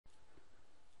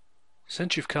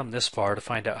Since you've come this far to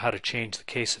find out how to change the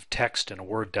case of text in a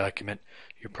Word document,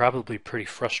 you're probably pretty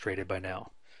frustrated by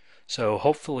now. So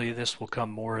hopefully this will come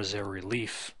more as a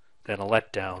relief than a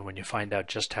letdown when you find out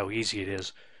just how easy it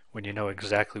is when you know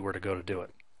exactly where to go to do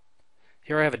it.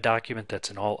 Here I have a document that's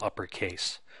in all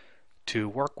uppercase. To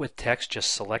work with text,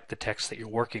 just select the text that you're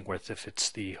working with. If it's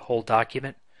the whole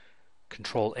document,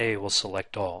 Control A will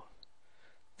select all.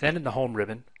 Then in the Home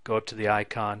ribbon, go up to the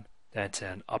icon that's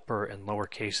in upper and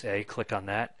lowercase a, click on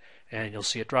that, and you'll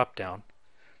see a drop-down.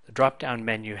 The drop-down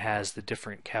menu has the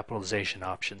different capitalization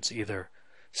options, either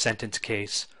sentence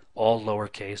case, all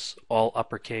lowercase, all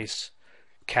uppercase,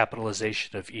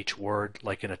 capitalization of each word,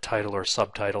 like in a title or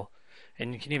subtitle,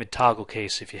 and you can even toggle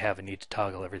case if you have a need to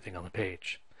toggle everything on the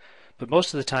page. But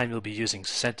most of the time you'll be using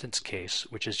sentence case,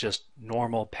 which is just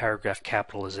normal paragraph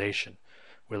capitalization,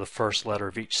 where the first letter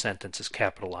of each sentence is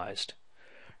capitalized.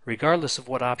 Regardless of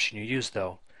what option you use,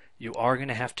 though, you are going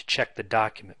to have to check the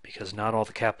document because not all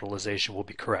the capitalization will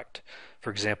be correct.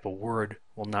 For example, Word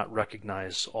will not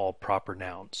recognize all proper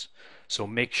nouns. So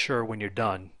make sure when you're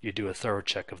done, you do a thorough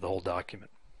check of the whole document.